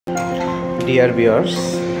Dear viewers,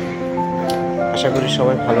 আশা করি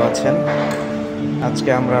সবাই ভালো আছেন। আজকে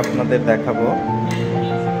আমরা আপনাদের দেখাবো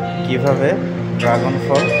কিভাবে ড্রাগন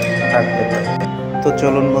ফল কাটতে হয়। তো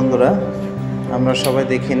চলুন বন্ধুরা, আমরা সবাই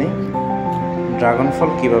দেখে নিই ড্রাগন ফল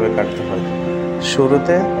কিভাবে কাটতে হয়।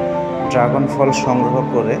 শুরুতে ড্রাগন ফল সংগ্রহ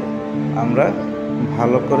করে আমরা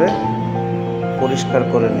ভালো করে পরিষ্কার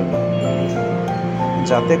করে নেব,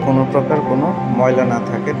 যাতে কোনো প্রকার কোনো ময়লা না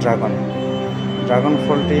থাকে। ড্রাগন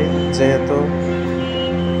ফলটি যেহেতু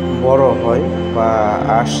বড় হয় বা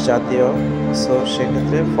আঁশ জাতীয়, সো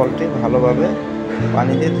সেক্ষেত্রে ফলটি ভালোভাবে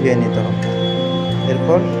পানি দিয়ে ধুয়ে নিতে হবে।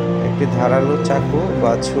 এরপর একটি ধারালো চাকু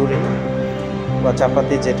বা ছুরি বা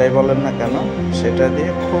চাপাতি, যেটাই বলেন না কেন, সেটা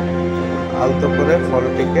দিয়ে খুব আলতো করে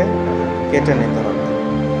ফলটিকে কেটে নিতে হবে।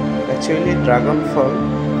 অ্যাকচুয়ালি ড্রাগন ফল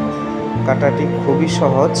কাটাটি খুবই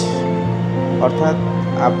সহজ, অর্থাৎ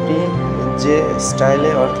আপনি যে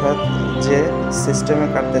স্টাইলে অর্থাৎ যে সিস্টেমে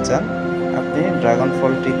কাটতে চান, আপনি ড্রাগন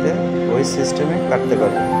ফলটিতে ওই সিস্টেমে কাটতে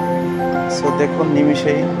পারবেন। সো দেখুন,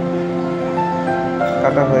 নিমিষেই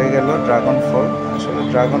কাটা হয়ে গেল ড্রাগন ফল। আসলে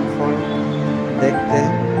ড্রাগন ফল দেখতে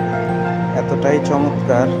এতটাই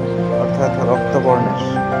চমৎকার, অর্থাৎ রক্তবর্ণের।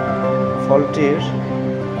 ফলটির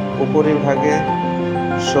উপরিভাগে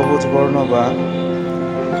সবুজ বর্ণ বা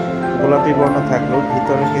গোলাপি বর্ণ থাকলেও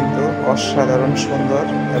ভিতরে কিন্তু অসাধারণ সুন্দর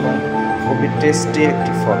এবং খুবই টেস্টি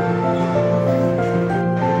একটি ফল।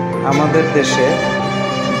 আমাদের দেশে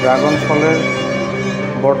ড্রাগন ফলের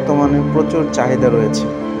বর্তমানে প্রচুর চাহিদা রয়েছে।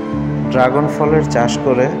 ড্রাগন ফলের চাষ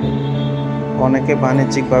করে অনেকে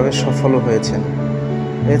বাণিজ্যিকভাবে সফলও হয়েছেন।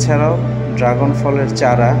 এছাড়াও ড্রাগন ফলের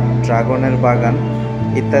চারা, ড্রাগনের বাগান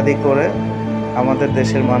ইত্যাদি করে আমাদের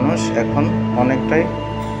দেশের মানুষ এখন অনেকটাই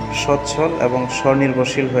সচ্ছল এবং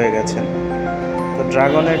স্বনির্ভরশীল হয়ে গেছেন। তো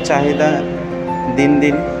ড্রাগনের চাহিদা দিন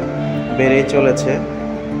দিন বেড়েই চলেছে।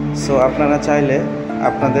 সো আপনারা চাইলে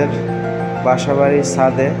আপনাদের বাসাবাড়ির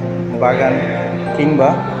ছাদে, বাগান কিংবা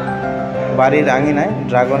বাড়ির আঙিনায়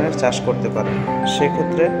ড্রাগনের চাষ করতে পারেন।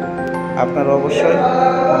 সেক্ষেত্রে আপনারা অবশ্যই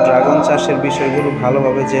ড্রাগন চাষের বিষয়গুলো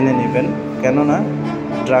ভালোভাবে জেনে নেবেন, কেননা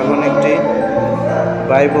ড্রাগন একটি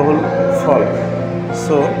ব্যয়বহুল ফল।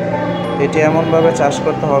 সো এটি এমনভাবে চাষ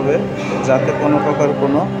করতে হবে যাতে কোনো প্রকার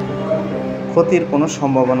কোনো ক্ষতির কোনো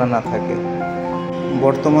সম্ভাবনা না থাকে।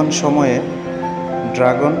 বর্তমান সময়ে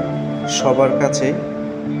ড্রাগন সবার কাছেই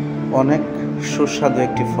অনেক সুস্বাদু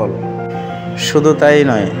একটি ফল। শুধু তাই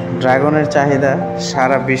নয়, ড্রাগনের চাহিদা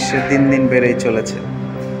সারা বিশ্বে দিন দিন বেড়েই চলেছে।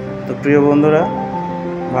 তো প্রিয় বন্ধুরা,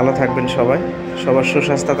 ভালো থাকবেন সবাই। সবার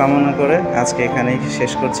সুস্বাস্থ্য কামনা করে আজকে এখানেই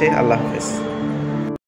শেষ করছি। আল্লাহ হাফেজ।